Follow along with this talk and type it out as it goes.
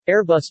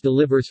Airbus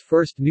delivers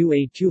first new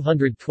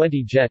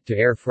A220 jet to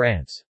Air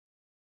France.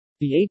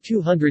 The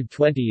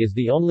A220 is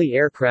the only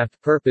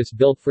aircraft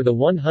purpose-built for the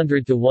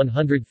 100 to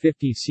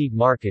 150-seat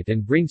market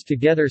and brings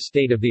together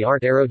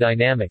state-of-the-art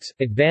aerodynamics,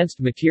 advanced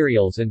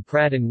materials and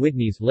Pratt &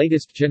 Whitney's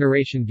latest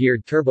generation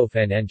geared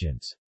turbofan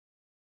engines.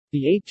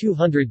 The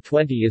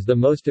A220 is the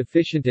most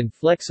efficient and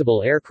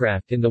flexible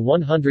aircraft in the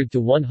 100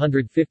 to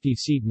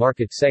 150-seat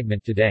market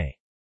segment today.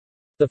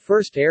 The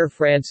first Air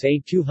France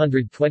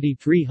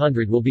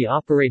A220-300 will be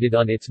operated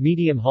on its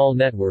medium-haul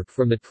network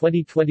from the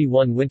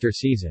 2021 winter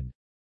season.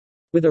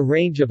 With a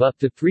range of up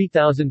to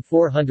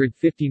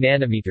 3,450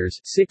 nanometers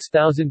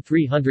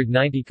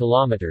 (6,390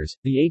 kilometers),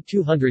 the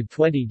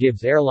A220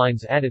 gives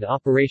airlines added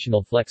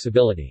operational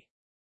flexibility.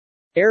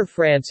 Air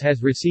France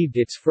has received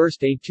its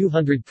first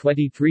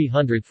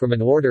A220-300 from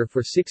an order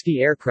for 60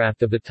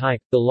 aircraft of the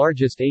type, the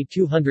largest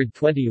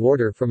A220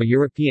 order from a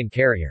European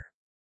carrier.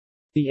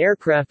 The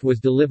aircraft was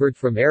delivered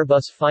from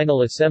Airbus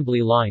Final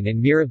Assembly Line in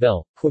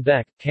Mirabel,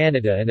 Quebec,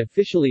 Canada and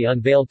officially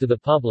unveiled to the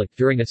public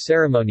during a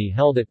ceremony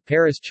held at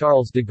Paris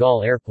Charles de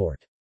Gaulle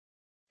Airport.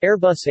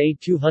 Airbus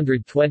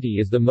A220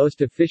 is the most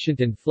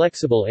efficient and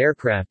flexible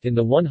aircraft in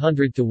the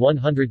 100 to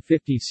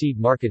 150-seat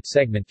market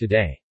segment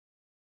today.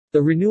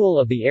 The renewal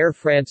of the Air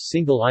France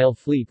single-aisle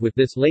fleet with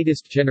this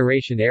latest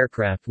generation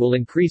aircraft will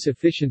increase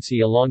efficiency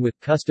along with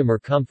customer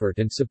comfort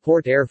and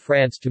support Air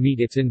France to meet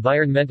its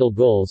environmental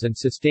goals and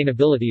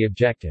sustainability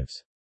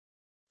objectives.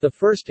 The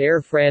first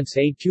Air France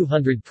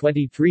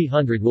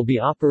A220-300 will be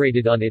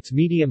operated on its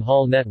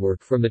medium-haul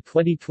network from the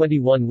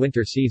 2021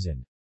 winter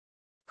season.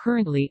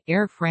 Currently,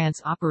 Air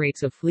France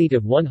operates a fleet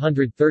of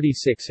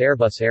 136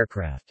 Airbus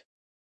aircraft.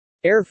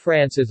 Air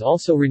France is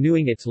also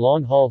renewing its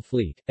long-haul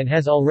fleet, and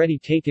has already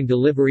taken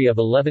delivery of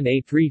 11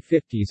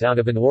 A350s out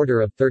of an order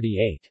of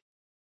 38.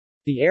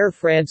 The Air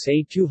France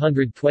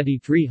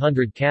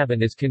A220-300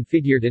 cabin is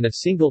configured in a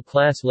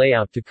single-class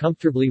layout to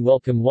comfortably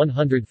welcome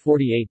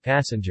 148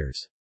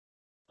 passengers.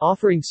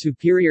 Offering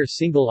superior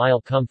single-aisle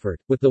comfort,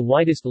 with the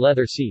widest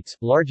leather seats,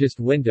 largest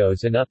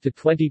windows and up to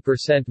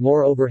 20%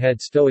 more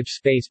overhead stowage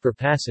space per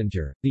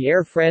passenger, the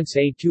Air France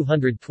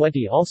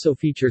A220 also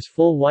features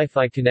full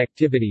Wi-Fi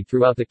connectivity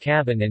throughout the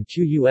cabin and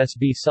 2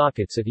 USB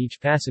sockets at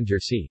each passenger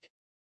seat.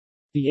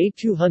 The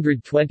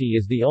A220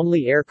 is the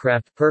only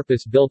aircraft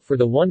purpose-built for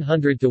the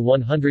 100 to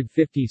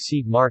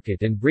 150-seat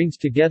market and brings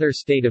together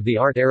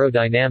state-of-the-art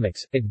aerodynamics,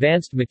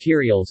 advanced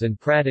materials and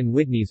Pratt &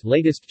 Whitney's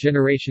latest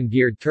generation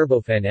geared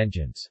turbofan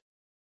engines.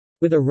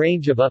 With a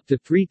range of up to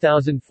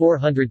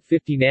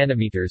 3,450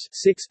 nanometers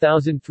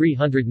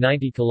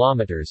 (6,390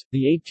 kilometers),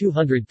 the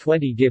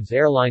A220 gives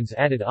airlines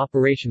added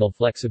operational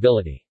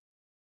flexibility.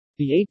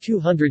 The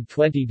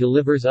A220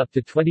 delivers up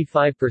to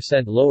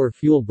 25% lower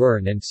fuel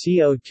burn and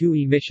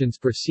CO2 emissions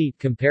per seat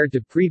compared to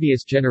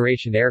previous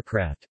generation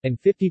aircraft, and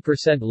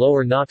 50%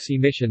 lower NOx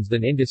emissions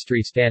than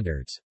industry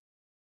standards.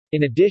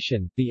 In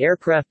addition, the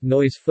aircraft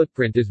noise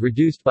footprint is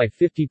reduced by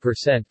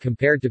 50%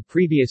 compared to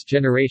previous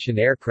generation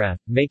aircraft,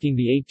 making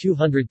the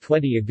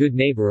A220 a good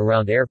neighbor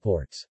around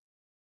airports.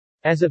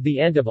 As of the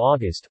end of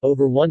August,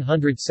 over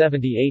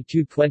 170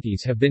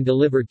 A220s have been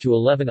delivered to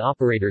 11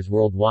 operators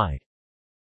worldwide.